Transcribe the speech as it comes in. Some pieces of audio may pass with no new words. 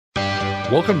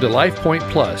Welcome to Life Point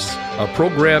Plus, a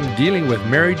program dealing with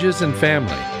marriages and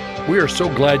family. We are so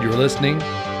glad you're listening.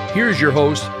 Here's your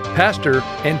host, pastor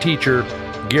and teacher,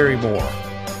 Gary Moore.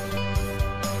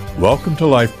 Welcome to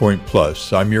Life Point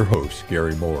Plus. I'm your host,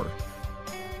 Gary Moore.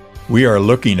 We are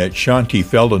looking at Shaunti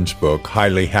Feldhahn's book,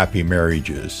 Highly Happy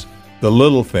Marriages, The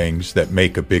Little Things That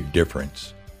Make a Big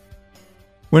Difference.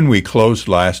 When we closed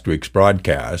last week's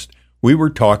broadcast, we were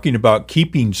talking about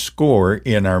keeping score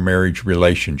in our marriage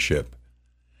relationship,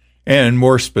 and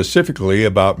more specifically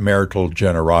about marital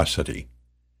generosity.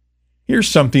 Here's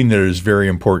something that is very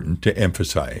important to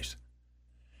emphasize.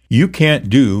 You can't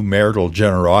do marital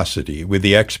generosity with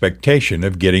the expectation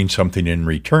of getting something in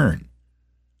return.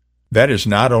 That is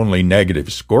not only negative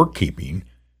scorekeeping,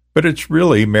 but it's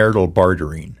really marital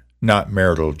bartering, not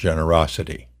marital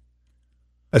generosity.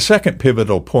 A second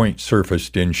pivotal point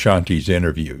surfaced in Shaunti's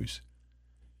interviews.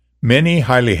 Many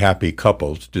highly happy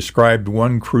couples described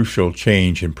one crucial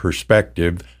change in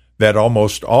perspective that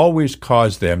almost always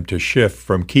caused them to shift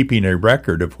from keeping a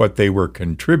record of what they were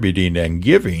contributing and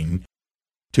giving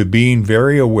to being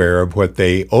very aware of what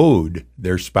they owed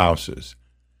their spouses.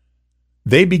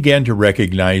 They began to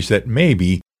recognize that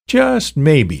maybe, just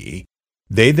maybe,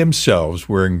 they themselves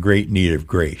were in great need of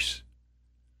grace.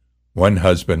 One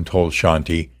husband told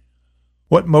Shaunti,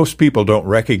 "What most people don't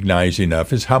recognize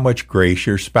enough is how much grace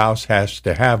your spouse has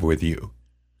to have with you.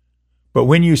 But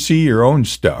when you see your own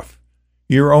stuff,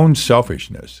 your own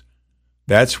selfishness,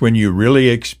 that's when you really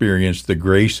experience the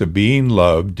grace of being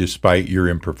loved despite your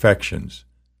imperfections.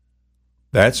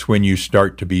 That's when you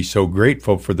start to be so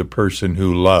grateful for the person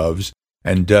who loves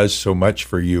and does so much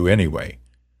for you anyway.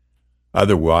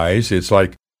 Otherwise, it's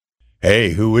like,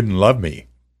 hey, who wouldn't love me?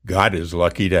 God is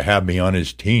lucky to have me on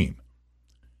his team."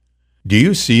 Do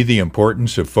you see the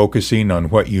importance of focusing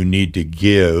on what you need to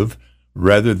give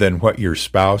rather than what your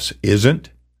spouse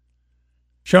isn't?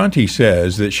 Shaunti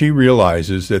says that she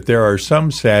realizes that there are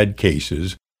some sad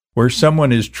cases where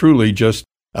someone is truly just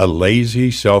a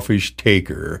lazy, selfish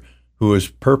taker who is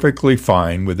perfectly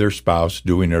fine with their spouse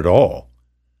doing it all.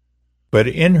 But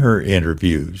in her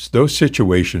interviews, those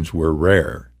situations were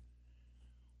rare.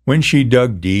 When she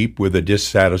dug deep with a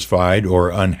dissatisfied or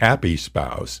unhappy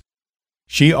spouse,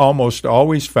 she almost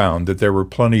always found that there were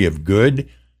plenty of good,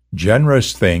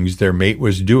 generous things their mate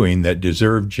was doing that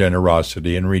deserved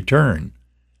generosity in return,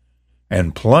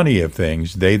 and plenty of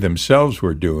things they themselves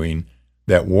were doing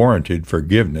that warranted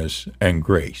forgiveness and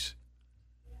grace.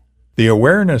 The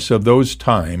awareness of those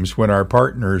times when our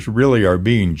partners really are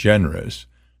being generous,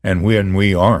 and when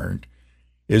we aren't,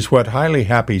 is what highly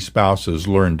happy spouses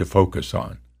learn to focus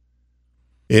on.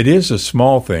 It is a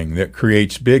small thing that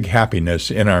creates big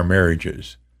happiness in our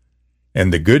marriages.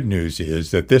 And the good news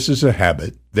is that this is a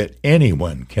habit that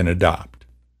anyone can adopt.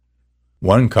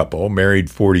 One couple, married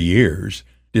 40 years,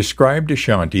 described to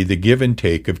Shaunti the give and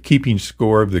take of keeping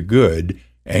score of the good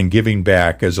and giving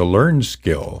back as a learned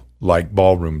skill, like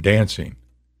ballroom dancing.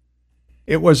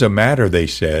 It was a matter, they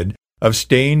said, of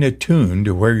staying attuned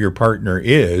to where your partner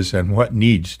is and what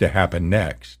needs to happen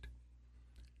next.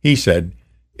 He said,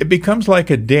 "It becomes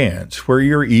like a dance where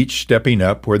you're each stepping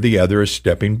up where the other is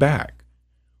stepping back.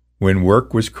 When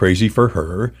work was crazy for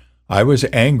her, I was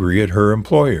angry at her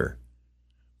employer.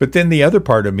 But then the other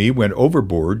part of me went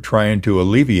overboard trying to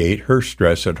alleviate her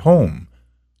stress at home,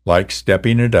 like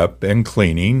stepping it up and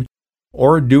cleaning,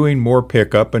 or doing more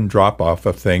pickup and drop-off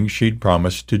of things she'd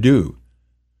promised to do.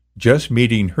 Just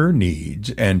meeting her needs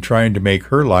and trying to make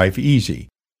her life easy,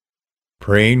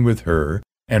 praying with her,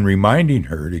 and reminding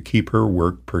her to keep her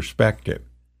work perspective."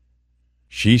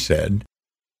 She said,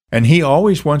 "And he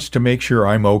always wants to make sure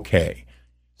I'm okay,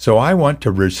 so I want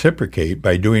to reciprocate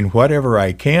by doing whatever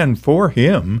I can for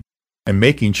him and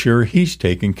making sure he's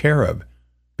taken care of,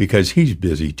 because he's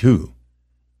busy too.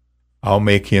 I'll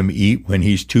make him eat when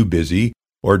he's too busy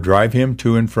or drive him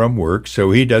to and from work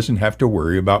so he doesn't have to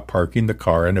worry about parking the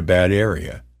car in a bad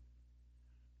area.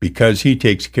 Because he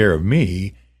takes care of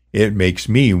me, it makes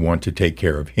me want to take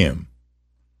care of him."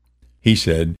 He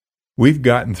said, "We've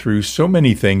gotten through so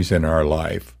many things in our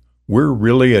life, we're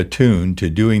really attuned to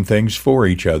doing things for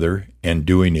each other and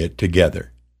doing it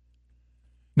together."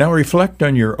 Now reflect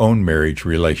on your own marriage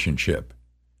relationship.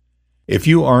 If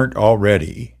you aren't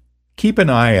already, keep an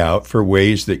eye out for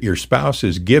ways that your spouse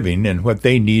is giving and what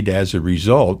they need as a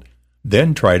result,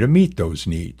 then try to meet those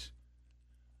needs.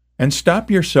 And stop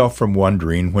yourself from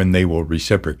wondering when they will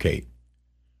reciprocate.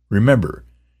 Remember,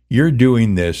 you're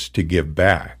doing this to give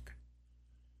back.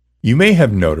 You may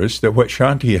have noticed that what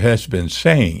Shaunti has been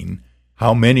saying,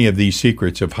 how many of these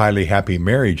secrets of highly happy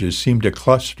marriages seem to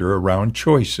cluster around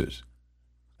choices.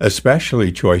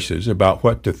 especially choices about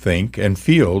what to think and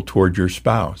feel toward your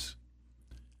spouse.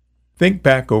 Think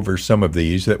back over some of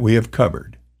these that we have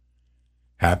covered.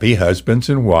 Happy husbands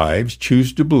and wives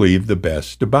choose to believe the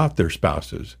best about their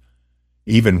spouses,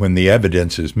 even when the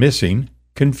evidence is missing,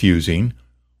 confusing,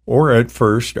 or at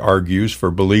first argues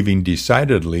for believing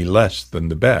decidedly less than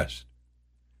the best.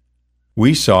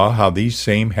 We saw how these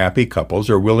same happy couples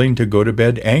are willing to go to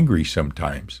bed angry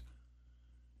sometimes.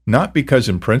 Not because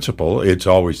in principle it's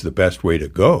always the best way to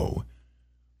go,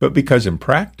 but because in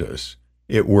practice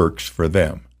it works for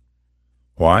them.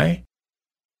 Why?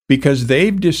 Because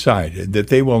they've decided that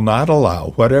they will not allow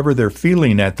whatever they're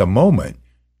feeling at the moment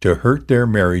to hurt their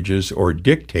marriages or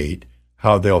dictate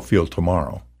how they'll feel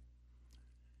tomorrow.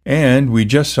 And we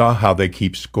just saw how they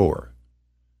keep score.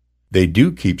 They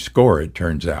do keep score, it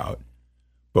turns out,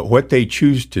 but what they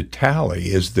choose to tally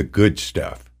is the good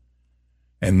stuff.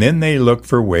 And then they look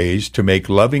for ways to make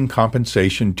loving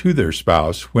compensation to their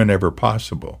spouse whenever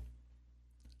possible.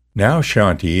 Now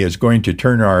Shanti is going to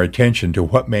turn our attention to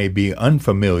what may be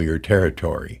unfamiliar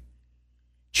territory.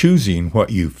 Choosing what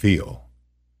you feel.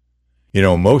 You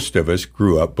know, most of us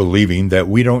grew up believing that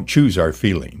we don't choose our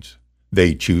feelings.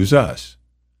 They choose us.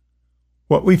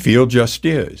 What we feel just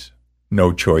is.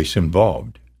 No choice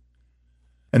involved.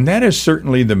 And that is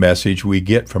certainly the message we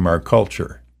get from our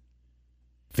culture.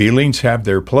 Feelings have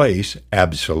their place,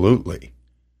 absolutely.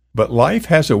 But life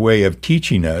has a way of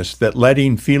teaching us that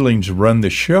letting feelings run the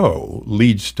show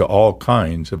leads to all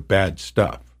kinds of bad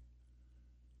stuff.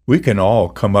 We can all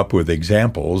come up with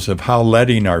examples of how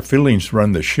letting our feelings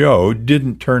run the show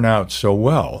didn't turn out so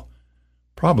well.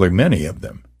 Probably many of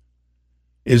them.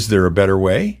 Is there a better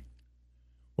way?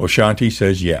 Well, Shanti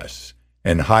says yes,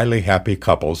 and highly happy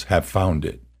couples have found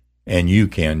it, and you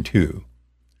can too.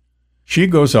 She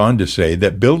goes on to say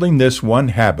that building this one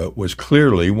habit was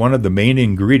clearly one of the main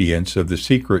ingredients of the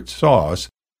secret sauce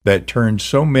that turned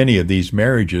so many of these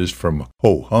marriages from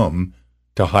ho-hum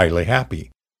to highly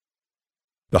happy.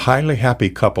 The highly happy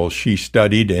couples she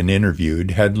studied and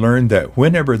interviewed had learned that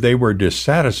whenever they were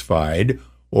dissatisfied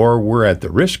or were at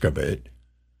the risk of it,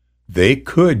 they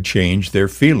could change their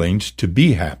feelings to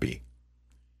be happy.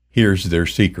 Here's their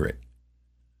secret.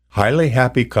 Highly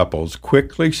happy couples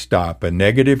quickly stop a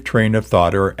negative train of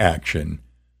thought or action,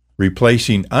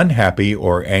 replacing unhappy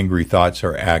or angry thoughts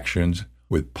or actions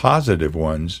with positive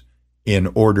ones in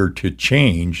order to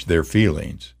change their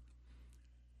feelings.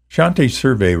 Shanti's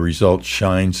survey results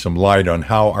shine some light on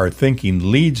how our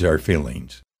thinking leads our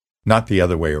feelings, not the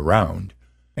other way around,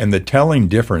 and the telling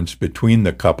difference between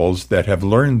the couples that have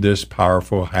learned this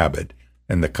powerful habit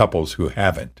and the couples who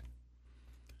haven't.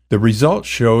 The results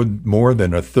showed more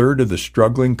than a third of the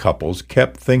struggling couples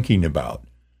kept thinking about,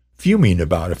 fuming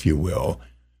about, if you will,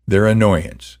 their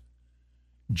annoyance.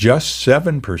 Just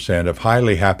 7% of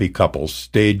highly happy couples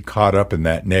stayed caught up in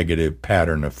that negative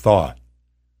pattern of thought.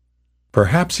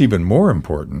 Perhaps even more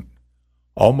important,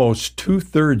 almost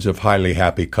 2/3 of highly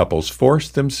happy couples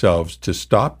forced themselves to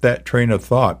stop that train of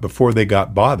thought before they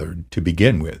got bothered to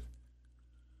begin with.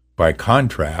 By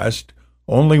contrast,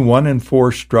 only 1 in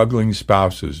 4 struggling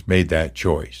spouses made that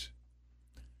choice.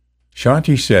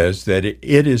 Shanti says that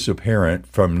it is apparent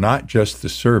from not just the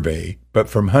survey, but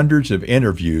from hundreds of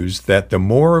interviews that the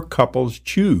more couples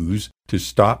choose to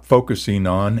stop focusing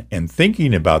on and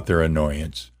thinking about their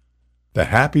annoyance, the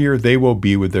happier they will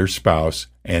be with their spouse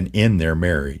and in their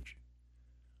marriage.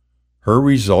 Her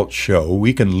results show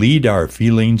we can lead our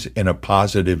feelings in a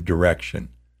positive direction.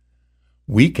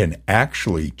 We can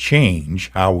actually change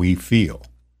how we feel.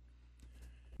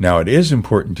 Now, it is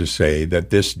important to say that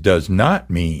this does not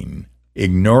mean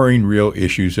ignoring real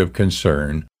issues of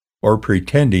concern or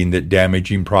pretending that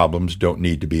damaging problems don't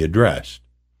need to be addressed.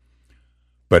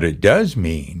 But it does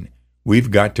mean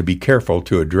we've got to be careful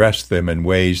to address them in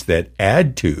ways that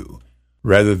add to,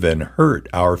 rather than hurt,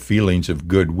 our feelings of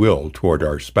goodwill toward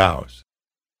our spouse.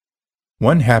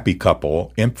 One happy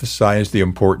couple emphasized the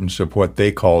importance of what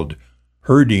they called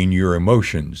herding your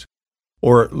emotions,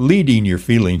 or leading your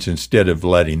feelings instead of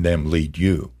letting them lead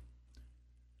you.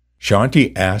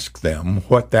 Shanti asked them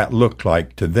what that looked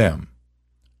like to them.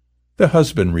 The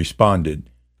husband responded,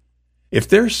 "If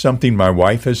there's something my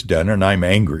wife has done and I'm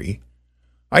angry,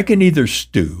 I can either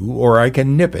stew or I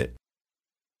can nip it.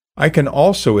 I can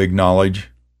also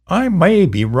acknowledge I may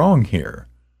be wrong here,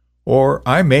 or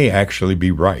I may actually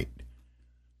be right.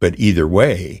 But either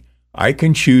way, I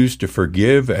can choose to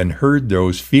forgive and herd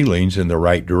those feelings in the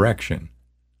right direction.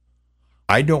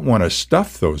 I don't want to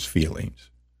stuff those feelings,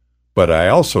 but I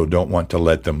also don't want to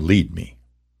let them lead me."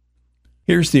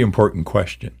 Here's the important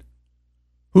question.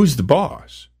 Who's the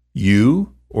boss,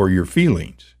 you or your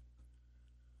feelings?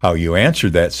 How you answer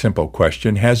that simple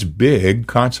question has big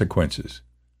consequences.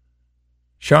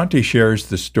 Shanti shares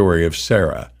the story of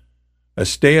Sarah, a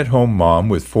stay-at-home mom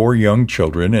with 4 young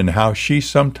children, and how she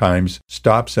sometimes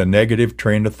stops a negative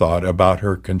train of thought about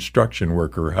her construction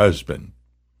worker husband.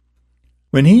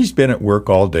 When he's been at work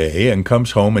all day and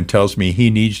comes home and tells me he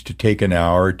needs to take an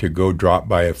hour to go drop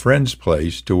by a friend's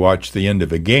place to watch the end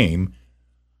of a game,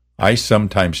 I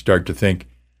sometimes start to think,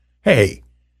 hey,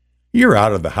 you're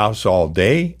out of the house all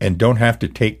day and don't have to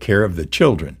take care of the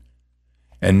children.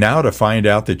 And now to find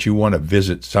out that you want to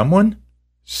visit someone?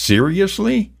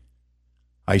 Seriously?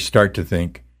 I start to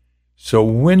think, so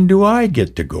when do I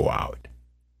get to go out?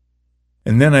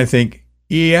 And then I think,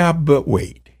 yeah, but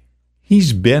wait.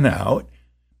 He's been out,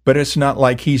 but it's not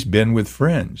like he's been with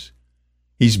friends.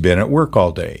 He's been at work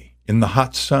all day, in the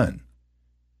hot sun.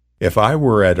 If I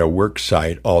were at a work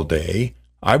site all day,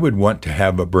 I would want to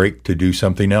have a break to do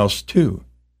something else too.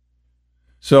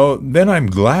 So then I'm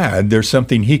glad there's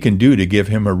something he can do to give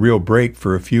him a real break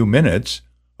for a few minutes,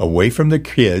 away from the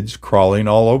kids crawling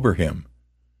all over him.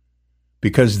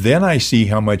 Because then I see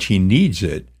how much he needs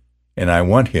it, and I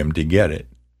want him to get it.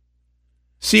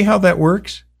 See how that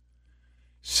works?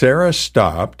 Sarah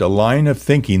stopped a line of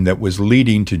thinking that was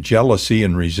leading to jealousy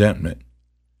and resentment.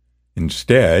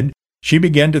 Instead, she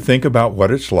began to think about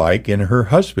what it's like in her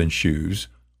husband's shoes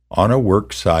on a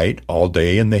work site all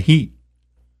day in the heat.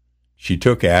 She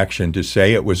took action to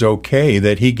say it was okay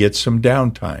that he gets some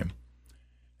downtime.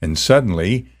 And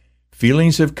suddenly,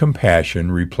 feelings of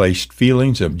compassion replaced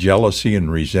feelings of jealousy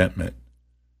and resentment.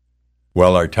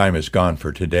 Well, our time is gone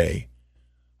for today.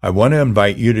 I want to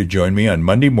invite you to join me on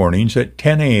Monday mornings at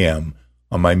 10 a.m.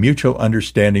 on my Mutual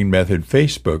Understanding Method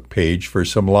Facebook page for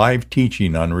some live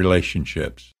teaching on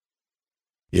relationships.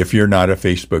 If you're not a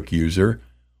Facebook user,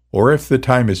 or if the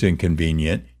time is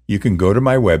inconvenient, you can go to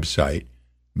my website,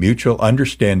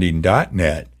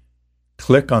 mutualunderstanding.net,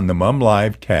 click on the Mom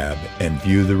Live tab, and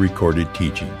view the recorded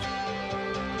teachings.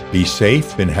 Be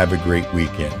safe and have a great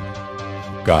weekend.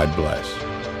 God bless.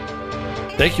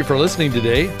 Thank you for listening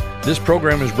today. This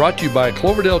program is brought to you by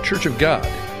Cloverdale Church of God.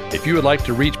 If you would like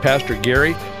to reach Pastor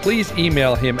Gary, please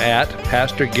email him at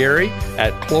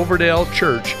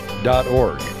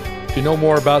pastorgary@cloverdalechurch.org. To know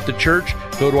more about the church,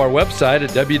 go to our website at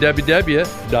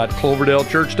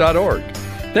www.cloverdalechurch.org.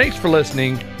 Thanks for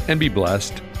listening, and be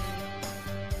blessed.